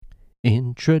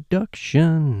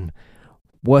Introduction.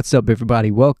 What's up, everybody?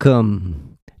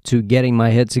 Welcome to Getting My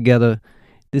Head Together.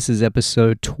 This is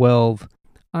episode 12.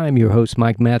 I'm your host,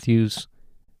 Mike Matthews.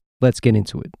 Let's get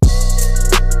into it.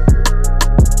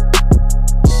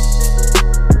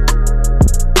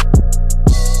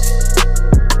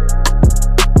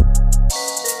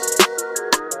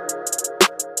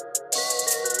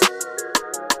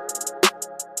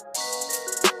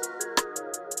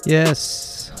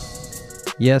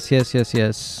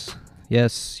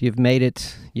 Yes, you've made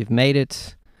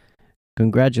it.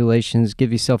 Congratulations.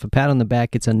 Give yourself a pat on the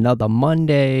back. It's another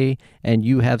Monday, and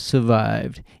you have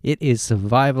survived. It is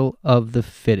survival of the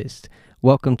fittest.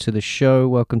 Welcome to the show.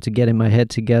 Welcome to Getting My Head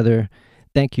Together.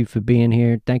 Thank you for being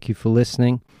here. Thank you for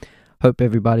listening. Hope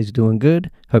everybody's doing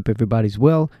good. Hope everybody's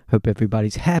well. Hope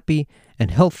everybody's happy and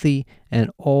healthy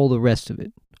and all the rest of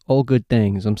it. All good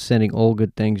things. I'm sending all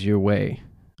good things your way.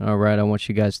 All right, I want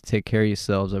you guys to take care of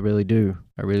yourselves. I really do.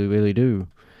 I really do.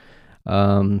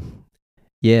 So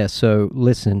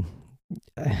listen,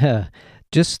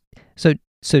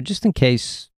 just in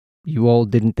case you all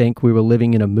didn't think we were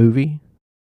living in a movie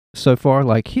so far,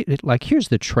 here's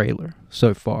the trailer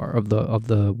so far of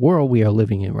the world we are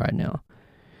living in right now.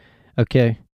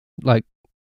 Okay, like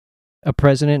a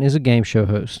president is a game show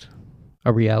host,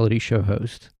 a reality show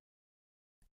host.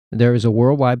 There is a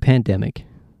worldwide pandemic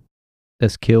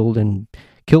that's killed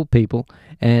people,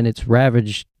 and it's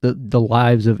ravaged the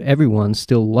lives of everyone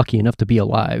still lucky enough to be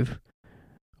alive.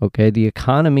 Okay, the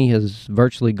economy has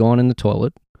virtually gone in the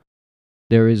toilet.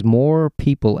 There is more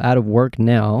people out of work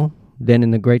now than in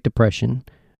the Great Depression.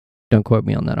 Don't quote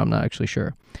me on that, I'm not actually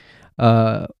sure.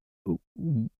 While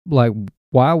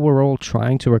we're all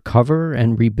trying to recover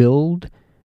and rebuild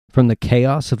from the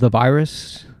chaos of the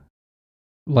virus,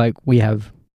 we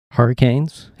have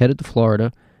hurricanes headed to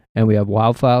Florida, and we have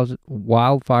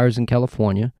wildfires in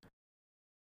California.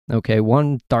 Okay,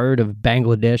 1/3 of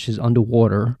Bangladesh is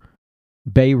underwater.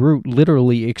 Beirut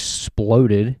literally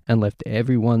exploded and left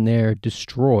everyone there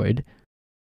destroyed.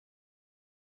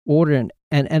 And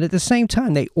at the same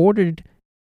time, they ordered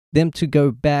them to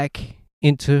go back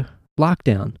into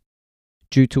lockdown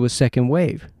due to a second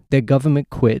wave. Their government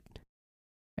quit,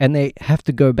 and they have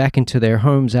to go back into their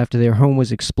homes after their home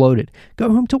was exploded. Go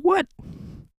home to what?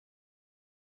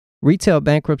 Retail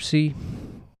bankruptcy,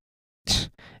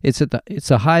 it's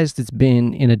the highest it's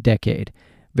been in a decade.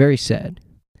 Very sad.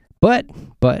 But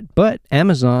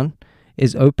Amazon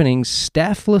is opening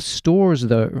staffless stores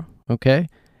though, okay?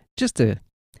 Just to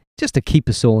keep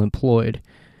us all employed.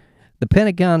 The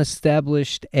Pentagon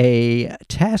established a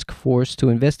task force to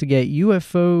investigate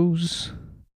UFOs,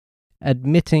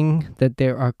 admitting that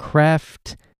there are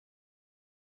craft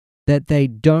that they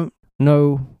don't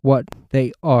know what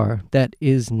they are, that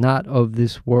is not of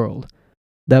this world.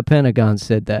 The Pentagon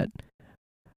said that.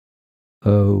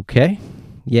 Okay.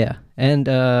 Yeah. And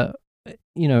and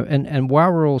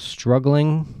while we're all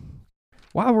struggling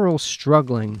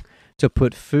to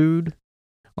put food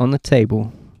on the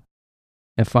table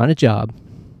and find a job,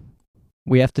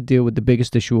 we have to deal with the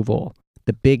biggest issue of all.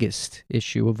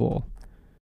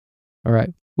 All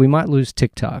right. We might lose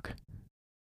TikTok.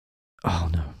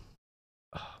 Oh no.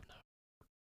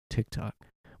 TikTok.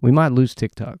 We might lose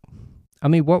TikTok. I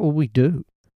mean, what will we do?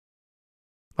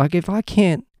 If I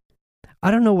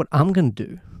don't know what I'm going to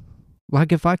do.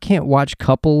 If I can't watch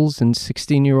couples and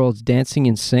 16-year-olds dancing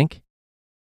in sync,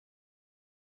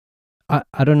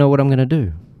 I don't know what I'm going to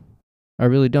do. I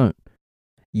really don't.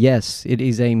 Yes, it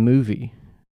is a movie.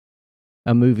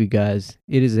 A movie, guys.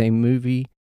 It is a movie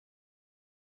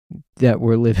that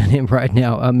we're living in right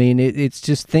now. I mean, it's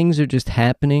just, things are just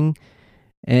happening.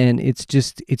 And it's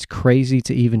crazy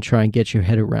to even try and get your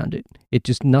head around it.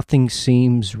 Nothing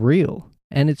seems real.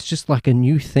 And it's just like a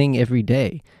new thing every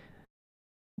day.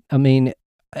 I mean,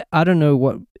 I don't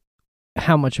know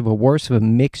how much of a worse of a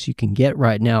mix you can get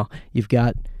right now. You've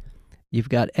got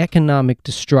economic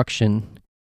destruction,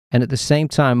 and at the same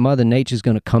time, Mother Nature's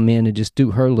going to come in and just do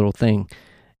her little thing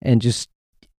and just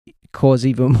cause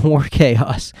even more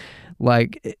chaos.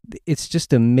 It's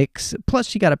just a mix.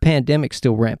 Plus, you got a pandemic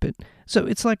still rampant. So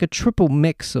it's like a triple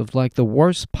mix of the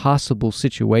worst possible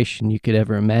situation you could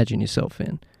ever imagine yourself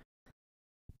in.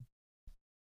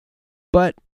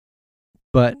 But,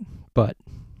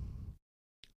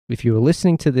 if you are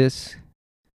listening to this,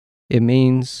 it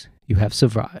means you have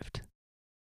survived.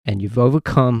 And you've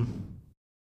overcome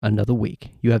another week.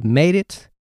 You have made it.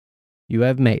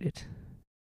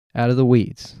 Out of the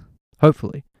weeds.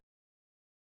 Hopefully.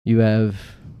 You have,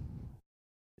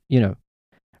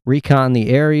 recon the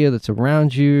area that's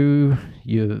around you.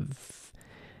 You've,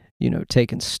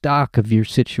 taken stock of your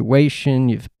situation.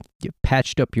 You've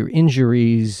patched up your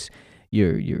injuries,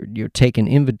 you're taking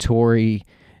inventory,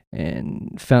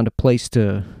 and found a place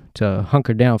to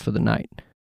hunker down for the night.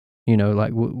 You know,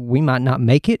 like we might not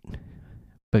make it,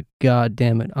 but god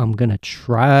damn it, I'm gonna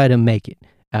try to make it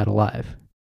out alive.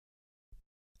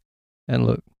 And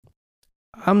look,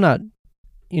 I'm not,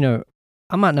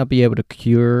 I might not be able to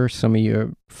cure some of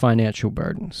your financial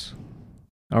burdens.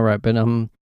 All right, but I'm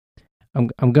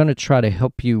gonna try to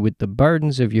help you with the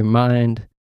burdens of your mind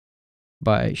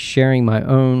by sharing my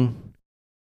own,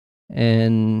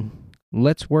 and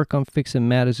let's work on fixing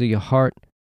matters of your heart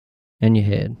and your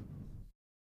head.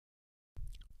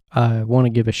 I want to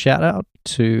give a shout out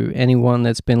to anyone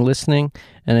that's been listening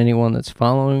and anyone that's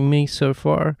following me so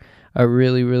far. I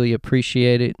really, really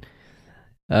appreciate it.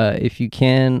 If you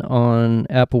can, on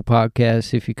Apple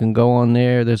Podcasts, if you can go on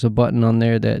there, there's a button on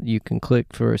there that you can click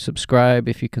for subscribe.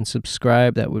 If you can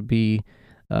subscribe, that would be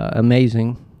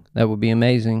amazing. That would be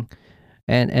amazing.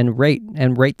 And rate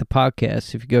the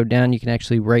podcast. If you go down, you can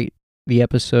actually rate the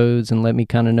episodes and let me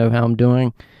kind of know how I'm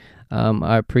doing.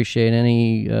 I appreciate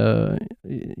any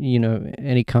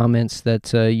any comments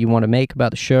that you want to make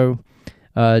about the show,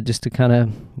 just to kind of,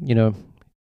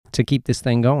 to keep this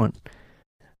thing going.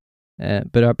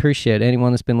 But I appreciate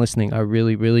anyone that's been listening. I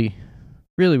really, really,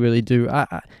 really, really do.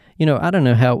 I don't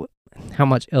know how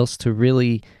much else to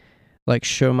really like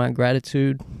show my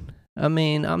gratitude. I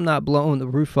mean, I'm not blowing the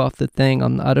roof off the thing.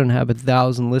 I don't have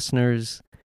 1,000 listeners,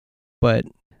 but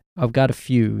I've got a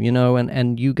few,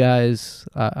 and you guys,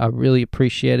 I really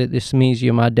appreciate it. This means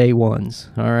you're my day ones,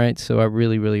 all right? So I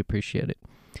really, really appreciate it.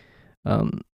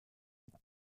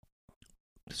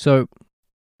 So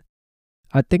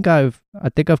I think I've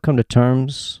come to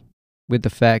terms with the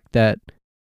fact that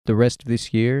the rest of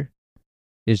this year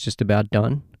is just about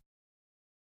done.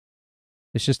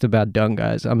 It's just about done,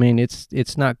 guys. I mean,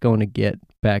 it's not going to get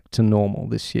back to normal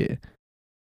this year.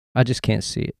 I just can't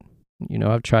see it.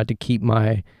 I've tried to keep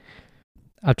my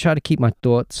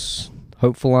thoughts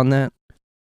hopeful on that.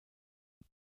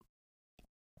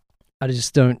 I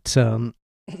just don't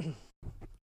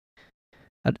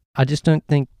I just don't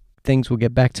think things will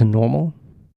get back to normal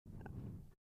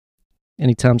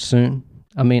anytime soon.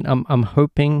 I mean, I'm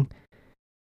hoping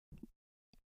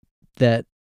that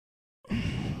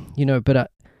but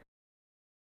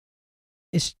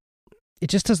it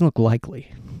just doesn't look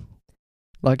likely.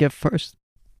 Like at first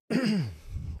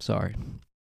sorry.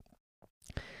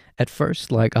 At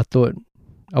first, like I thought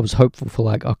I was hopeful for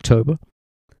like October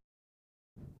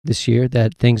this year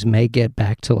that things may get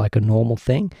back to like a normal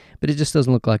thing, but it just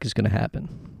doesn't look like it's going to happen.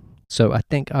 So I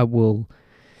think I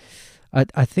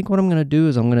think what I'm going to do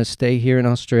is I'm going to stay here in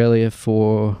Australia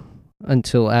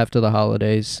until after the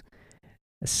holidays,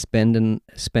 spend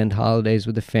holidays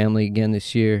with the family again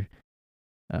this year.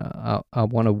 I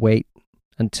want to wait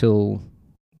until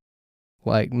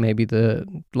like maybe the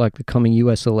coming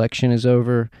U.S. election is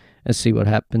over and see what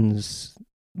happens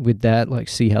with that, like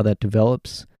see how that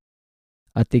develops.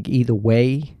 I think either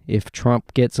way, if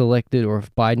Trump gets elected or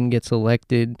if Biden gets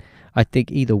elected, I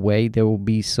think either way there will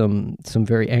be some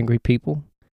very angry people.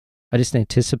 I just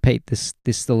anticipate this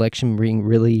election being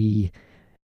really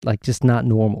like just not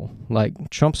normal. Like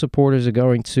Trump supporters are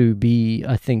going to be,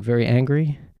 I think, very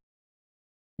angry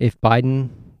if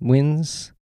Biden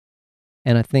wins.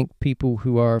 And I think people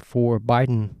who are for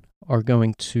Biden are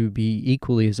going to be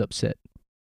equally as upset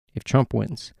if Trump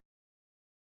wins.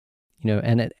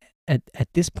 And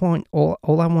at this point, all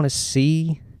I want to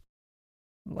see,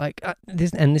 like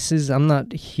this is, I'm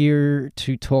not here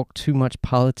to talk too much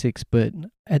politics, but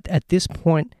at this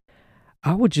point,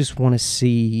 I would just want to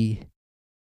see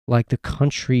like the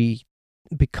country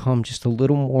become just a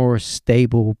little more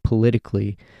stable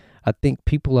politically. I think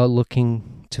people are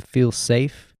looking to feel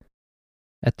safe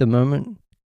at the moment.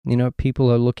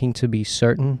 People are looking to be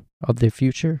certain of their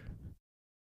future.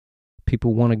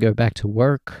 People want to go back to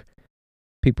work.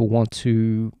 People want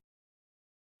to,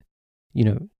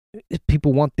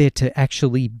 people want there to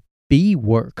actually be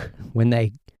work when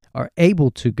they are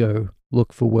able to go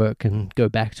look for work and go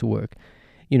back to work.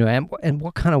 And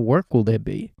what kind of work will there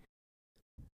be?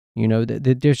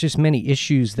 There's just many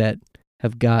issues that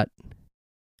have got,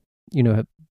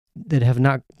 that have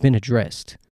not been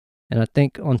addressed. And I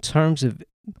think on terms of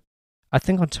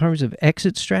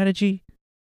exit strategy,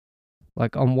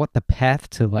 like on what the path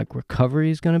to like recovery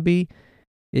is going to be,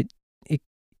 it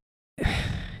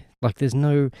like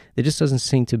there just doesn't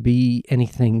seem to be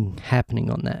anything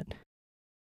happening on that.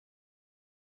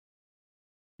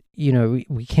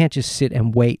 We can't just sit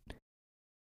and wait.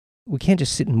 We can't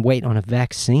just sit and wait on a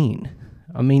vaccine.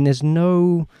 I mean, there's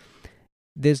no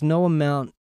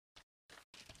amount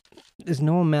there's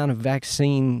no amount of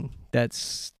vaccine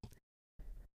that's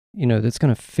that's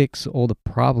going to fix all the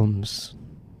problems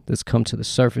that's come to the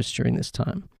surface during this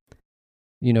time.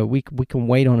 We can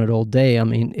wait on it all day. I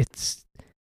mean, it's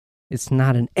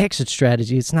not an exit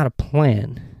strategy. It's not a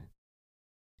plan.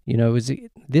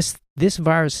 This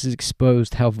virus has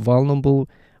exposed how vulnerable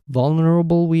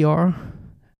we are,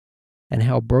 and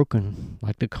how broken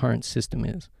like the current system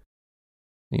is.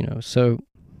 So,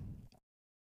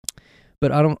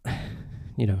 but I don't.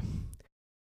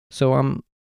 So I'm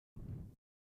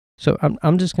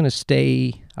just gonna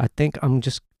stay. I think I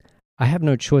have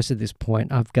no choice at this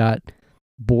point. I've got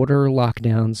border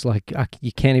lockdowns. Like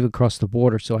you can't even cross the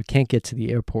border, so I can't get to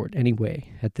the airport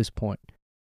anyway at this point.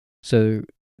 So,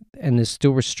 and there's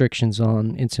still restrictions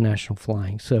on international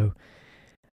flying. So,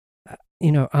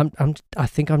 I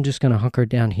think I'm just gonna hunker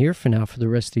down here for now for the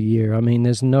rest of the year. I mean,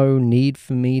 there's no need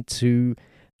for me to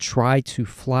try to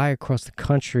fly across the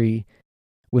country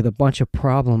with a bunch of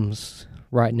problems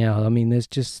right now. I mean, there's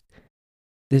just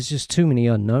too many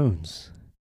unknowns.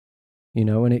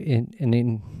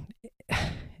 And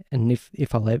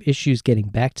if I'll have issues getting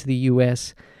back to the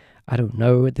U.S., I don't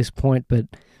know at this point, but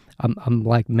I'm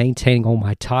like maintaining all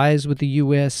my ties with the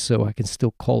U.S. so I can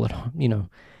still call it,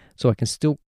 so I can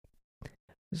still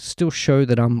show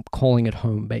that I'm calling it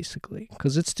home, basically,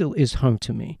 because it still is home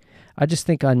to me. I just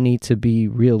think I need to be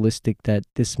realistic that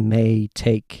this may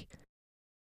take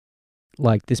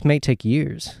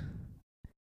years.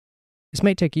 This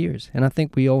may take years, and I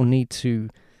think we all need to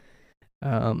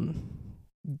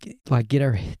get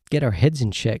our heads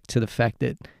in check to the fact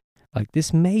that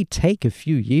this may take a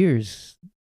few years,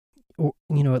 or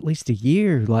at least a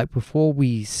year, before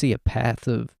we see a path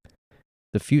of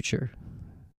the future.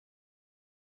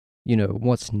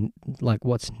 What's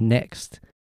next.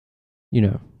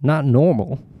 Not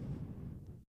normal,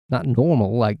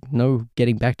 no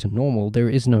getting back to normal. There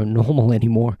is no normal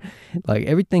anymore.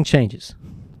 Everything changes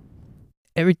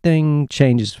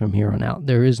from here on out.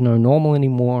 There is no normal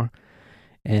anymore,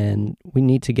 and we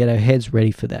need to get our heads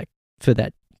ready for that,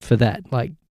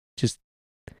 just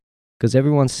because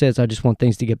everyone says, I just want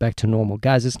things to get back to normal.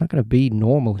 Guys, it's not going to be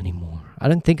normal anymore. I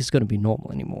don't think it's going to be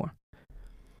normal anymore.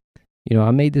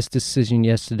 I made this decision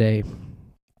yesterday.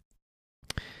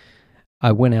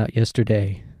 I went out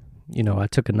yesterday. I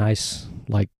took a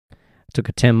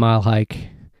 10-mile hike.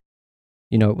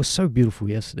 It was so beautiful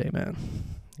yesterday, man.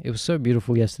 It was so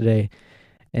beautiful yesterday,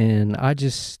 and I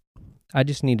just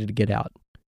needed to get out,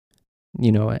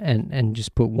 and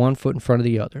just put one foot in front of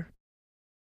the other.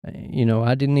 I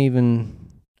didn't even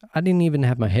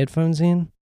have my headphones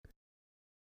in.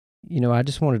 I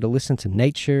just wanted to listen to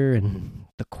nature and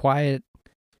the quiet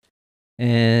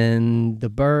and the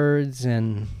birds,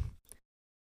 and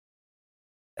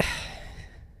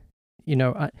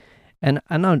I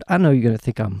know you're gonna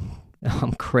think I'm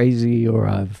crazy, or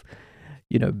I've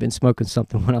been smoking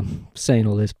something when I'm saying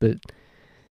all this, but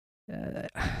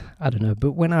I don't know.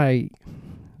 But when I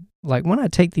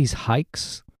take these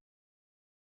hikes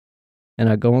and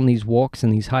I go on these walks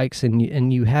and these hikes,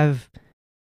 and you have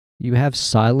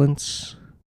silence,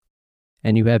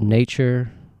 and you have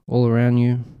nature all around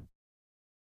you.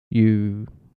 You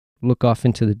look off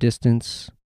into the distance,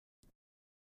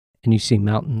 and you see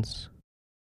mountains.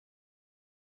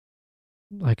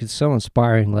 It's so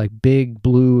inspiring, big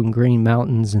blue and green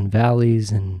mountains and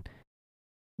valleys, and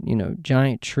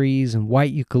giant trees and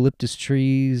white eucalyptus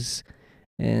trees,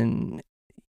 and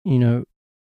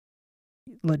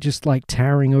just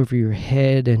towering over your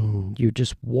head, and you're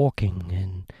just walking,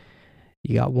 and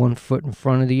you got one foot in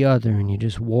front of the other, and you're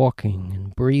just walking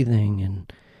and breathing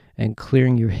and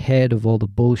clearing your head of all the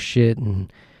bullshit,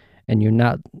 and you're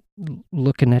not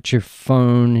looking at your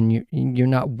phone, and you're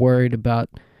not worried about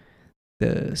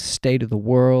the state of the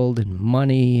world and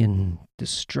money and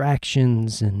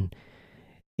distractions and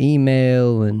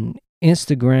email and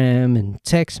Instagram and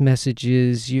text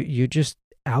messages. You're just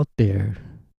out there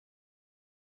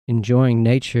enjoying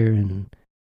nature. And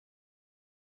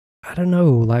I don't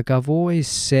know, I've always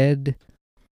said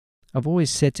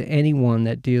to anyone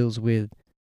that deals with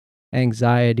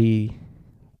anxiety,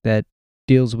 that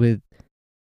deals with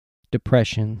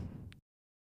depression,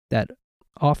 that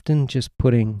often just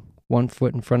putting one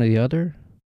foot in front of the other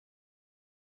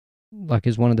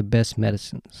is one of the best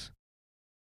medicines.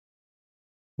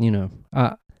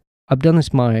 I've done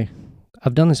this my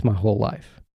whole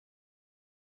life.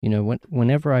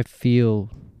 Whenever I feel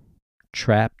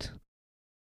trapped,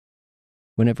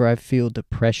 whenever I feel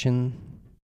depression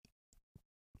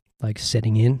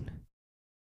setting in,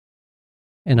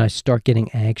 and I start getting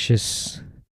anxious,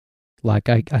 I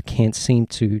can't seem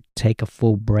to take a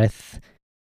full breath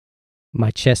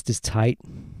My chest is tight.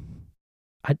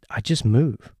 I just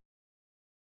move.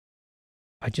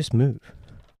 I just move.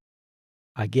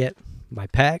 I get my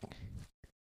pack.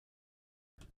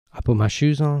 I put my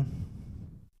shoes on.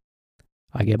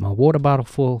 I get my water bottle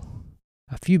full,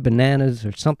 a few bananas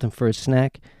or something for a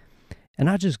snack, and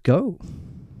I just go.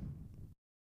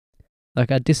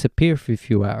 Like I disappear for a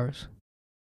few hours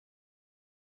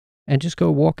and just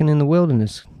go walking in the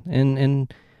wilderness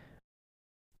and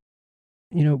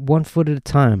 1 foot at a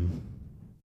time.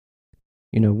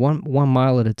 1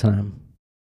 mile at a time.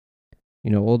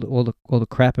 All the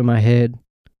crap in my head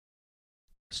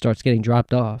starts getting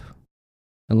dropped off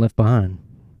and left behind.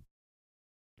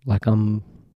 Like I'm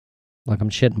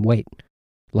shedding weight.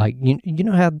 Like you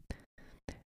know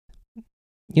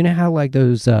how like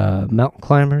those mountain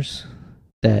climbers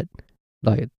that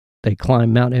like they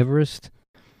climb Mount Everest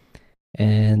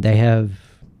and they have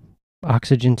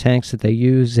oxygen tanks that they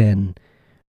use, and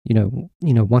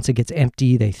once it gets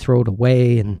empty they throw it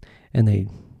away and they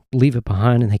leave it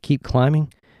behind and they keep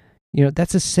climbing.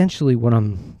 That's essentially what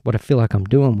I feel like I'm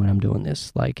doing when I'm doing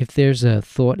this. Like if there's a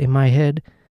thought in my head,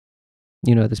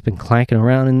 that's been clanking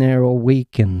around in there all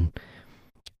week, and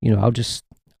I'll just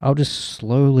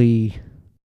slowly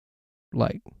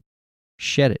like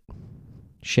shed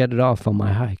it off on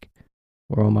my hike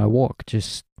or on my walk.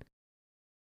 Just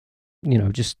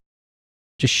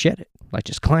shed it, like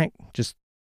just clank, just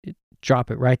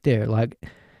drop it right there. Like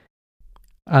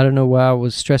I don't know why I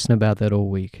was stressing about that all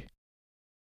week.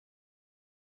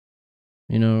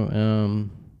 And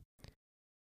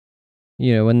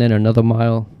then another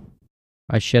mile,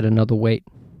 I shed another weight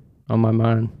on my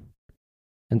mind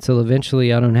until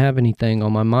eventually I don't have anything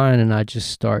on my mind and I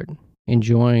just start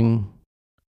enjoying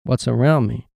what's around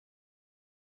me.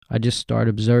 I just start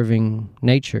observing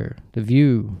nature, the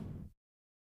view,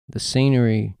 the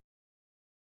scenery,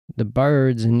 the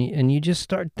birds, and you just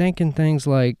start thinking things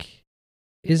like,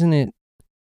 isn't it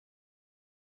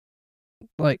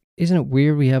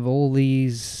weird we have all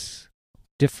these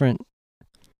different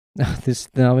this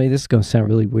is going to sound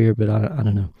really weird, but I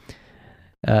don't know.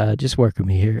 Just work with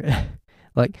me here.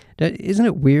 Like, isn't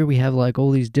it weird we have like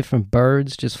all these different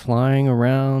birds just flying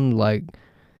around? Like,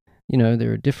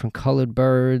 there are different colored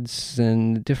birds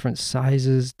and different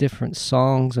sizes, different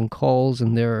songs and calls,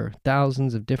 and there are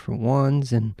thousands of different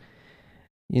ones, and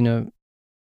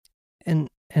and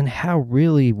how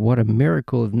really what a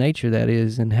miracle of nature that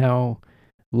is, and how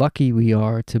lucky we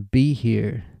are to be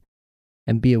here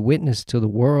and be a witness to the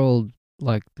world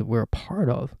like that we're a part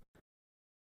of.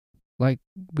 Like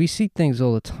we see things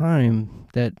all the time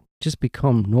that just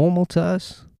become normal to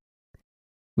us.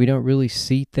 We don't really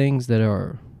see things that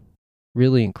are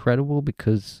really incredible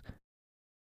because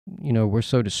we're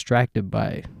so distracted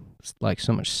by like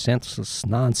so much senseless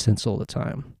nonsense all the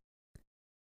time.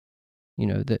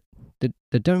 That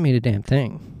don't mean a damn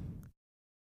thing.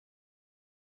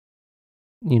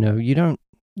 You don't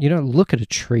look at a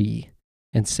tree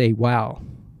and say, wow,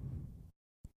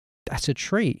 that's a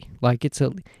tree. Like it's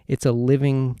a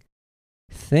living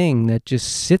thing that just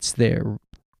sits there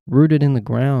rooted in the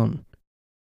ground,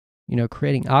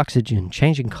 creating oxygen,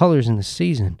 changing colors in the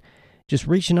season, just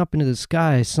reaching up into the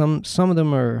sky. Some of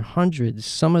them are hundreds,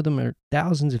 some of them are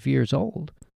thousands of years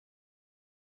old.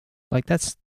 Like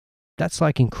that's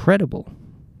like incredible.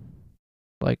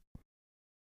 Like,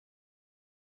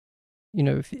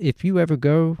 if you ever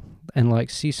go and like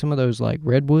see some of those like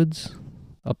redwoods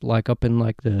up in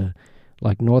like the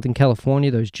like Northern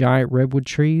California, those giant redwood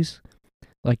trees,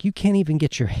 like you can't even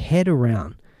get your head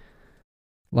around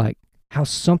like how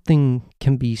something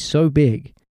can be so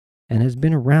big and has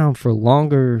been around for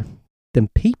longer than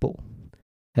people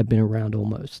have been around,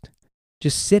 almost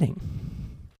just sitting.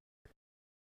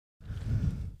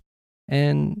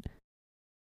 And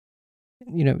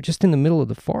just in the middle of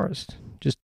the forest,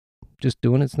 just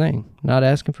doing its thing, not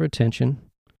asking for attention.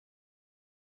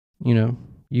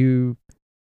 It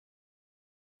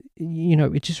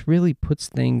just really puts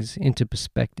things into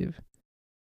perspective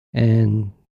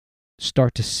and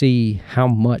start to see how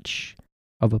much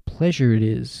of a pleasure it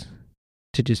is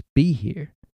to just be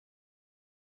here.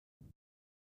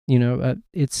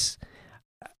 It's,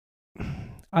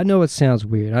 I know it sounds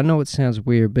weird.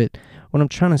 But what I'm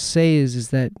trying to say is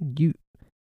that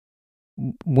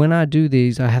when I do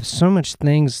these, I have so much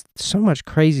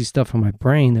crazy stuff in my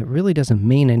brain that really doesn't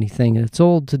mean anything. And it's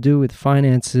all to do with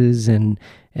finances and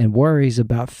worries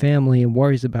about family and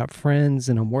worries about friends.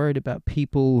 And I'm worried about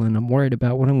people, and I'm worried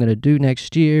about what I'm going to do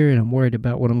next year. And I'm worried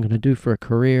about what I'm going to do for a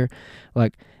career.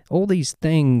 Like all these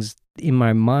things in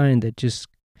my mind that just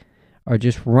are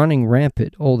just running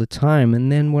rampant all the time.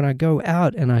 And then when I go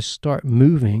out and I start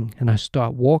moving and I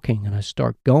start walking and I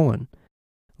start going,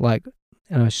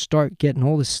 and I start getting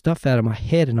all this stuff out of my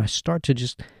head and I start to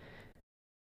just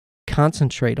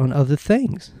concentrate on other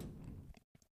things.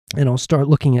 And I'll start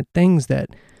looking at things that,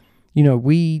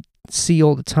 we see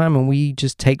all the time and we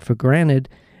just take for granted.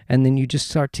 And then you just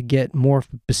start to get more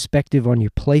perspective on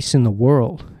your place in the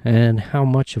world and how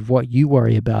much of what you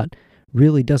worry about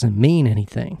really doesn't mean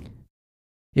anything.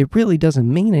 It really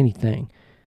doesn't mean anything.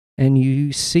 And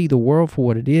you see the world for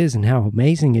what it is and how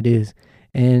amazing it is.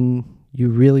 And you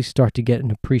really start to get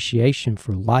an appreciation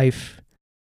for life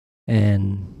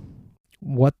and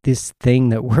what this thing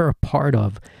that we're a part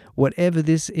of, whatever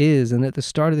this is. And at the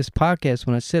start of this podcast,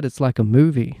 when I said it's like a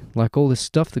movie, like all this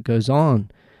stuff that goes on,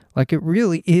 like it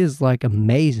really is like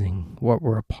amazing what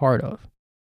we're a part of.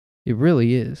 It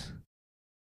really is.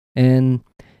 And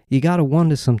you got to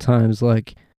wonder sometimes,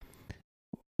 like,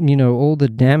 all the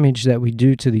damage that we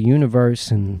do to the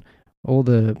universe and all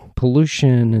the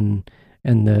pollution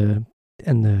and the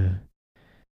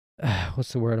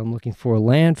what's the word I'm looking for?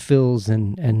 Landfills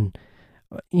and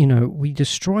we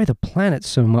destroy the planet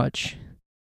so much.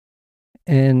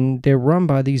 And they're run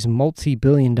by these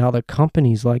multi-billion-dollar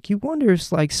companies. Like, you wonder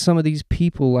if, like, some of these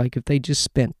people, like, if they just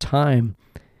spent time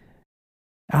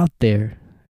out there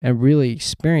and really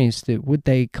experienced it, would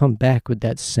they come back with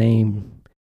that same,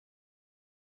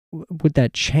 would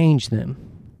that change them?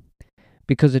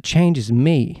 Because it changes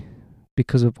me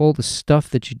because of all the stuff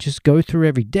that you just go through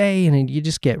every day, and you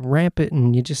just get rampant,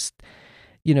 and you just,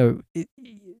 you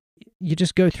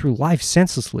just go through life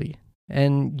senselessly,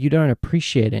 and you don't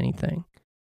appreciate anything.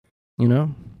 I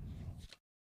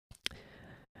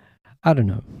don't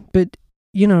know, but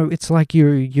it's like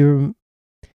you're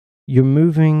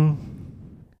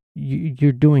moving,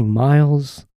 you're doing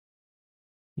miles.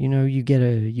 You get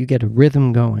a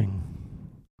rhythm going.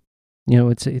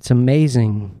 It's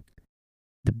amazing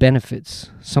the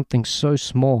benefits something so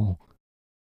small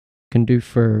can do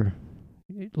for,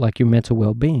 like, your mental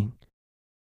well-being.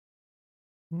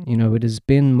 It has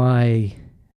been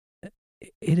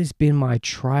my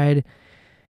tried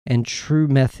and true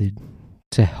method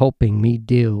to helping me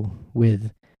deal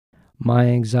with my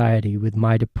anxiety, with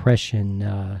my depression.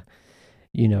 I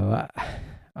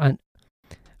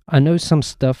know some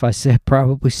stuff I said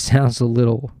probably sounds a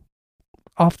little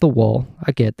off the wall.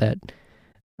 I get that.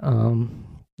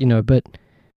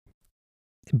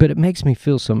 But it makes me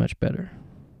feel so much better.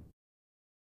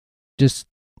 Just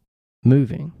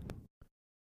moving.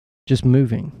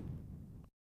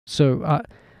 So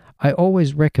I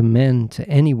always recommend to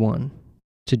anyone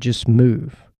to just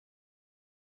move,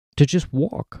 to just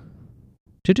walk.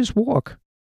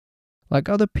 Like,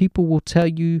 other people will tell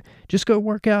you, just go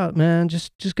work out, man.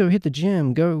 Just go hit the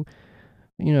gym. Go,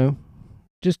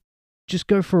 just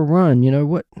go for a run.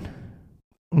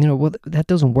 That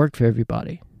doesn't work for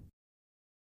everybody.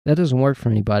 That doesn't work for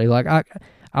anybody. Like,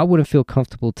 I wouldn't feel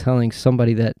comfortable telling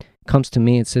somebody that comes to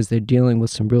me and says they're dealing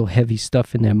with some real heavy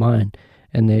stuff in their mind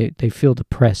and they feel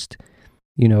depressed,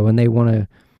 and they want to,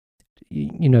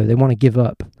 they want to give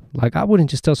up. Like, I wouldn't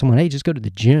just tell someone, hey, just go to the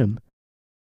gym.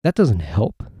 That doesn't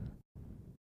help.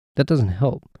 Because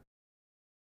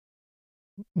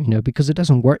it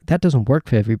doesn't work. That doesn't work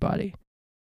for everybody.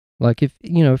 Like, if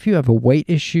you have a weight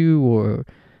issue or,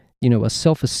 a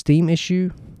self-esteem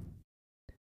issue,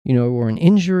 or an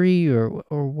injury or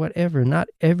whatever, not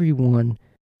everyone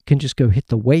can just go hit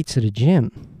the weights at a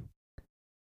gym.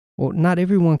 Well, not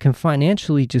everyone can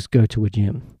financially just go to a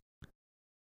gym.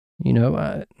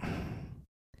 And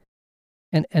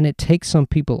it takes some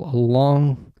people a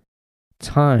long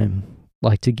time,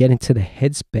 like, to get into the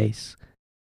headspace,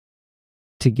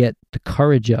 to get the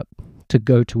courage up to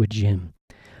go to a gym.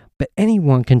 But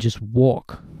anyone can just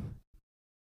walk.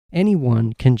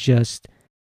 Anyone can just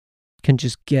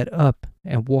get up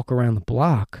and walk around the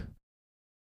block.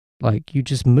 Like, you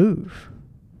just move.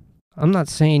 I'm not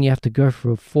saying you have to go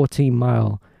for a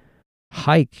 14-mile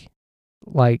hike,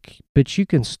 but you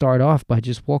can start off by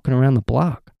just walking around the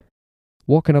block,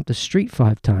 walking up the street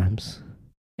 5 times.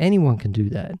 Anyone can do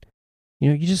that.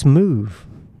 You just move.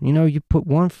 You put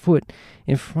one foot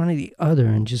in front of the other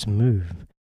and just move.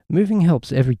 Moving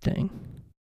helps everything.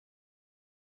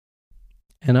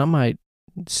 And I might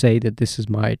say that this is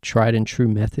my tried and true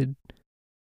method,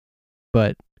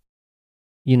 but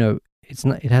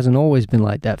it hasn't always been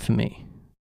like that for me.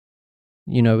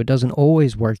 It doesn't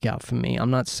always work out for me.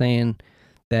 I'm not saying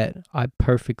that I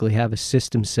perfectly have a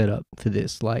system set up for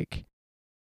this. Like,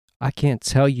 I can't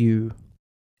tell you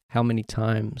how many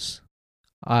times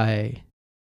I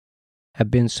have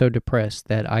been so depressed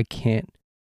that I can't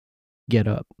get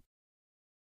up.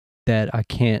 that I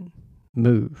can't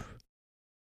move,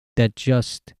 that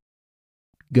just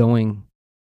going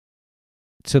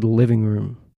to the living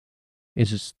room is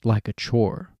just like a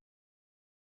chore.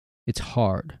 It's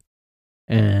hard.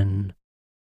 And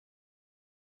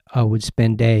I would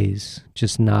spend days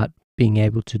just not being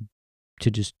able to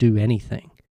just do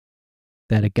anything,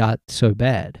 that it got so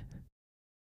bad.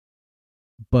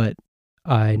 But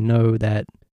I knew that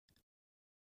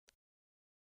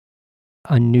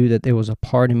there was a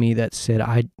part of me that said,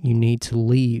 you need to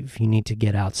leave. You need to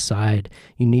get outside.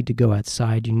 You need to go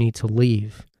outside. You need to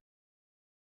leave.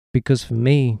 Because for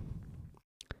me,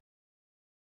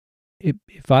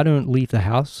 if I don't leave the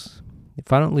house,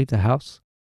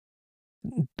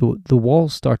 the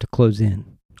walls start to close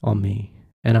in on me,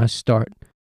 and I start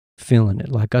feeling it.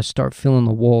 Like, I start feeling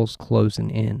the walls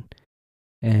closing in,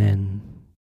 and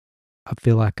I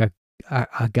feel like I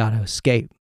gotta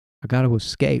escape. I gotta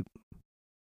escape.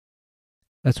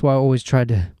 That's why I always tried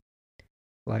to,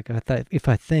 like, if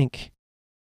I think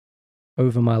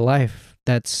over my life,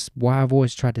 that's why I've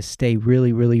always tried to stay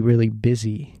really, really, really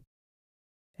busy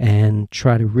and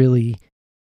try to really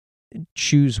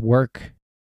choose work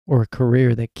or a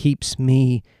career that keeps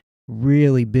me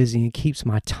really busy and keeps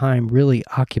my time really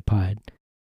occupied.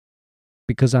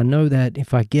 Because I know that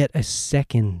if I get a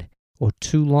second or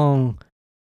too long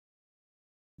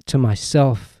to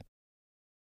myself,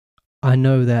 I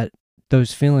know that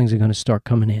those feelings are going to start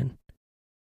coming in.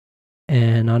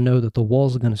 And I know that the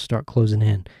walls are going to start closing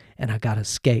in. And I got to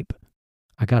escape.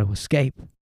 I got to escape.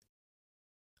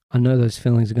 I know those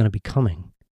feelings are going to be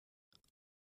coming.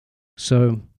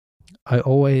 So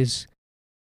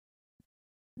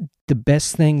the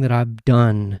best thing that I've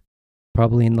done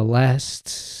probably the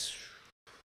last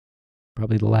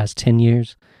 10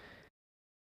 years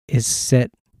is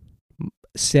set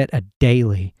a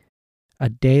daily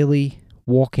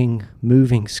walking,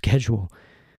 moving schedule.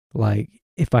 Like,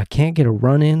 if I can't get a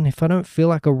run in, if I don't feel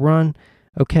like a run,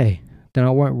 okay, then I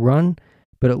won't run,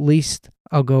 but at least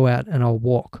I'll go out and I'll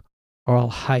walk or I'll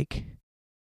hike.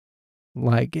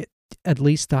 Like, at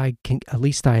least I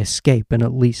escape, and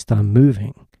at least I'm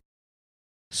moving.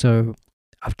 So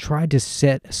I've tried to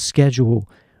set a schedule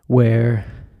where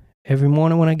every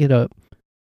morning when I get up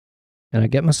and I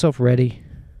get myself ready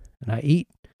and I eat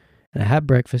and I have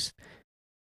breakfast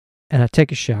and I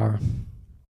take a shower,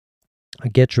 I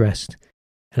get dressed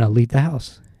and I leave the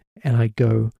house and I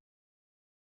go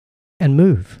and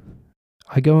move.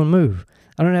 I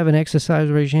don't have an exercise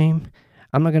regime.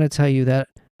 I'm not going to tell you that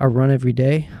I run every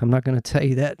day. I'm not going to tell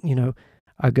you that,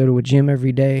 I go to a gym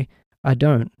every day. I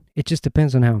don't. It just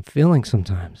depends on how I'm feeling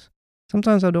sometimes.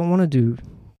 Sometimes I don't want to do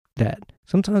that.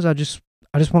 Sometimes I just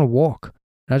want to walk.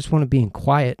 I just want to be in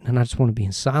quiet, and I just want to be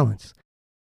in silence.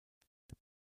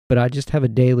 But I just have a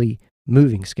daily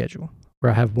moving schedule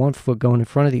where I have one foot going in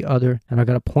front of the other, and I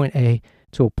got a point A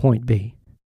to a point B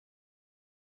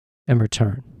and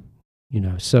return.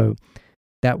 So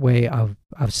that way I've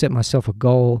set myself a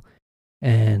goal,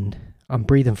 and I'm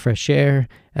breathing fresh air,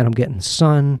 and I'm getting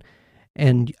sun,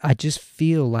 and I just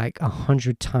feel like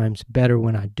 100 times better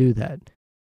when I do that.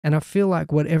 And I feel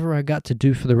like whatever I got to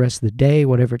do for the rest of the day,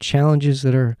 whatever challenges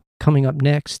that are coming up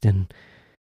next, and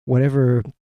whatever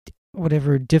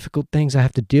difficult things I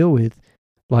have to deal with,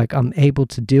 like, I'm able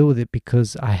to deal with it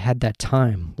because I had that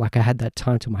time. Like, I had that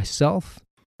time to myself,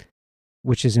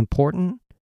 which is important.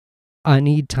 I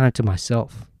need time to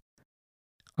myself.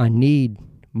 I need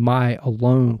my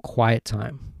alone quiet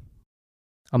time.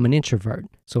 I'm an introvert,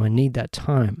 so I need that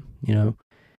time,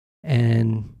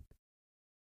 and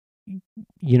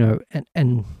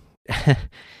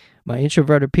my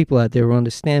introverted people out there will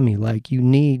understand me. Like, you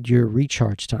need your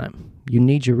recharge time.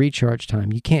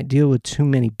 You can't deal with too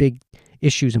many big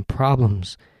issues and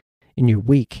problems in your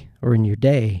week or in your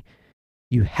day.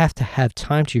 You have to have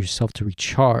time to yourself to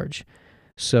recharge.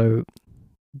 So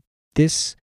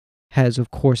this has, of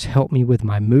course, helped me with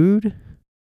my mood.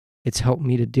 It's helped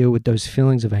me to deal with those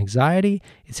feelings of anxiety.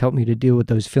 It's helped me to deal with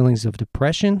those feelings of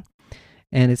depression.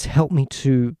 And it's helped me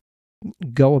to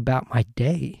go about my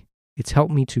day. It's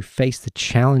helped me to face the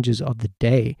challenges of the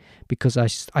day because I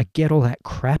get all that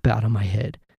crap out of my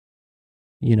head,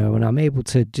 and I'm able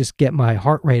to just get my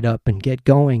heart rate up and get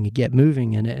going and get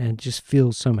moving, and it just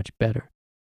feels so much better.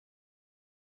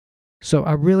 So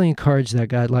I really encourage that,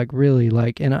 guy.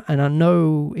 And I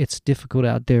know it's difficult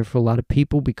out there for a lot of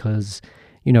people because,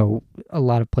 a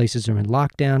lot of places are in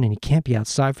lockdown and you can't be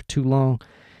outside for too long,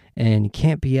 and you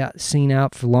can't be seen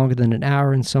out for longer than an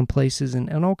hour in some places,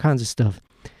 and all kinds of stuff.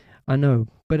 I know,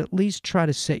 but at least try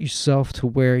to set yourself to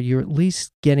where you're at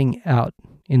least getting out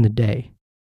in the day,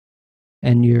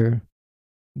 and you're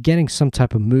getting some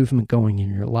type of movement going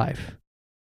in your life.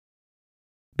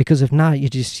 Because if not,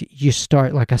 you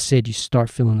start, like I said, you start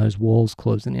feeling those walls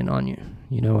closing in on you,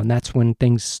 and that's when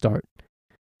things start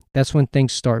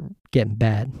getting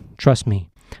bad. Trust me,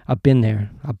 I've been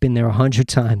there 100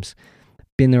 times.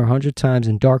 Been there 100 times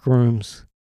in dark rooms,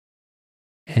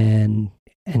 and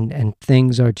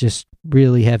things are just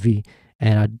really heavy,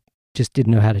 and I just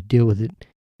didn't know how to deal with it,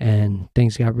 and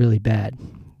things got really bad.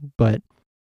 But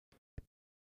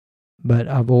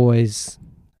I've always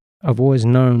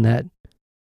known that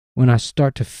when I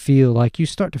start to feel, like you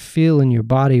start to feel in your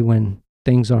body when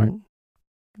things aren't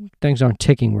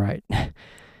ticking right,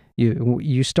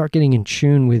 you start getting in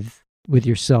tune with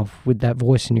yourself, with that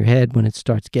voice in your head when it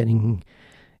starts getting,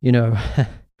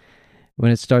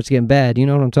 when it starts getting bad. You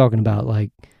know what I'm talking about,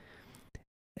 like.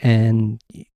 And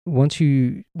once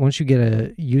you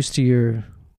get used to your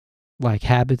like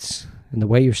habits and the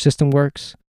way your system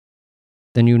works,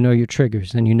 then you know your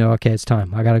triggers, and okay, it's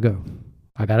time. I gotta go.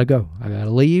 I gotta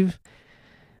leave.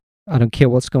 I don't care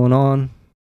what's going on.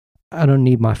 I don't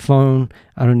need my phone.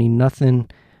 I don't need nothing.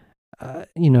 I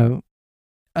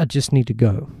just need to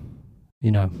go.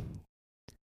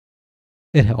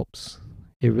 It helps.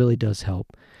 It really does help.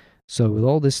 So with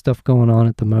all this stuff going on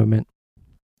at the moment,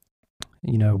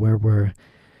 where we're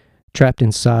trapped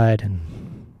inside,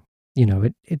 and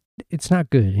it's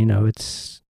not good.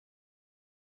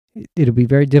 It'll be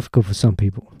very difficult for some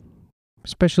people,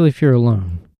 especially if you're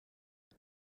alone.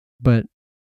 But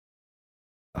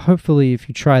hopefully, if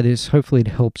you try this, hopefully it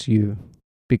helps you,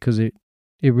 because it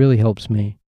really helps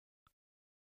me.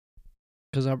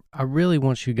 Because I really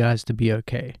want you guys to be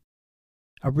okay.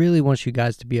 I really want you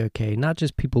guys to be okay. Not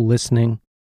just people listening,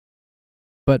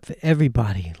 but for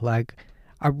everybody. Like,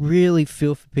 I really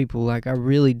feel for people. Like, I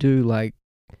really do. Like,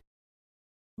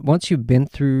 once you've been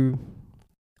through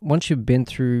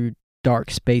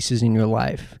dark spaces in your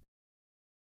life,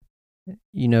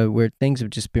 where things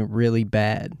have just been really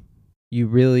bad, you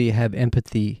really have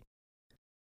empathy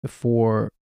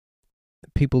for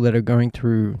people that are going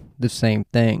through the same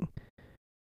thing.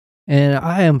 And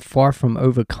I am far from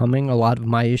overcoming a lot of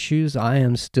my issues. I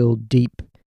am still deep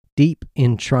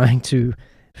in trying to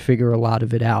figure a lot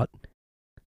of it out.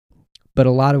 But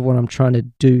a lot of what I'm trying to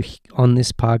do on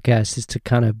this podcast is to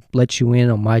kind of let you in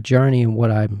on my journey and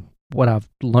what I've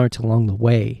learned along the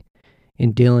way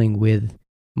in dealing with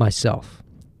myself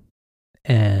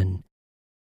and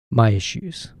my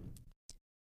issues.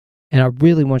 And I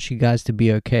really want you guys to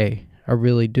be okay. I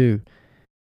really do.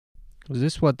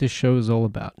 This is what this show is all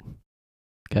about.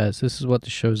 Guys, this is what the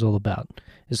show is all about.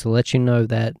 Is to let you know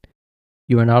that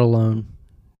you are not alone.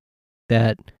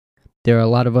 That there are a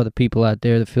lot of other people out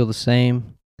there that feel the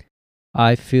same.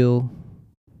 I feel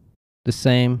the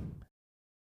same.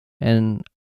 And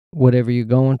whatever you're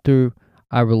going through,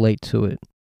 I relate to it.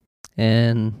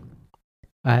 And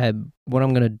what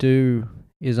I'm going to do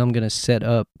is I'm going to set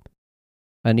up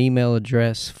an email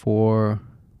address for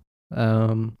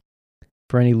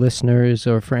any listeners,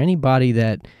 or for anybody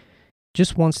that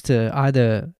just wants to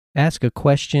either ask a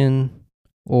question,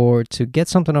 or to get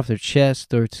something off their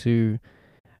chest, or to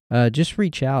just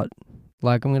reach out.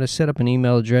 Like, I'm going to set up an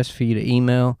email address for you to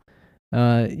email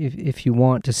if you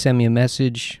want to send me a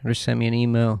message or send me an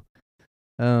email.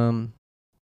 And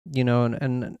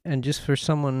just for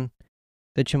someone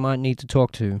that you might need to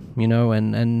talk to,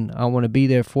 and I want to be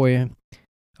there for you.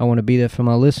 I want to be there for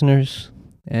my listeners,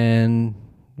 and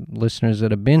listeners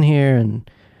that have been here, and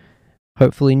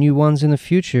hopefully new ones in the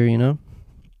future,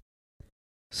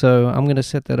 So I'm going to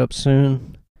set that up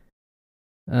soon.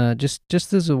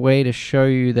 Just as a way to show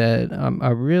you that I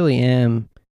really am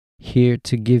here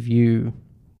to give you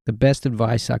the best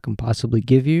advice I can possibly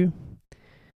give you.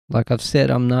 Like I've said,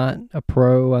 I'm not a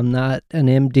pro, I'm not an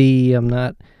MD, I'm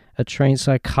not a trained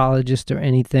psychologist or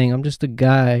anything. I'm just a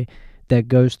guy that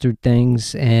goes through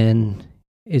things and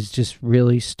is just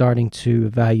really starting to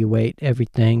evaluate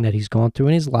everything that he's gone through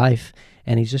in his life,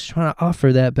 and he's just trying to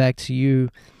offer that back to you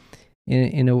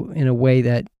in a way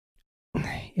that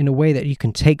you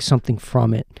can take something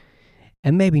from it,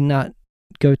 and maybe not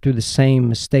go through the same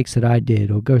mistakes that I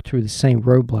did, or go through the same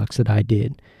roadblocks that I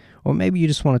did. Or maybe you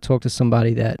just want to talk to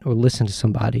somebody or listen to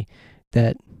somebody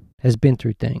that has been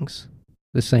through things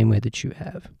the same way that you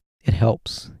have. It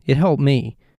helps. It helped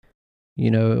me,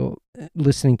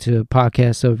 listening to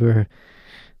podcasts over,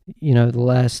 the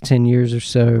last 10 years or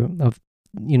so of,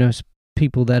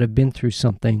 people that have been through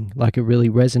something, like it really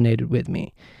resonated with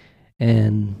me.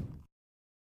 And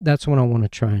that's what I want to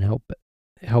try and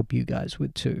help you guys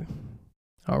with too.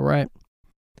 All right.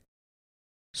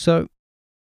 So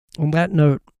on that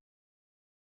note,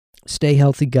 stay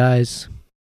healthy, guys.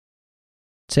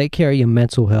 take care of your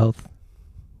mental health,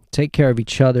 take care of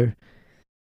each other,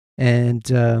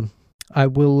 and I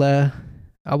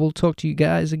will talk to you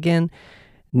guys again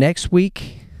next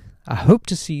week. I hope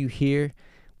to see you here.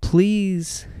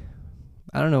 Please,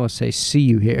 I don't know what to say, see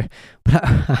you here,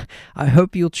 but I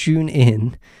hope you'll tune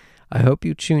in. I hope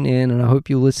you tune in, and I hope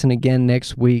you listen again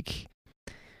next week.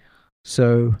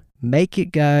 So make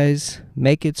it, guys.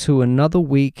 Make it to another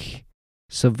week.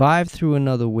 Survive through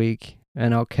another week,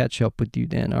 and I'll catch up with you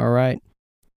then, all right?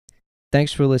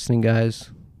 Thanks for listening,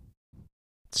 guys.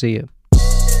 See ya.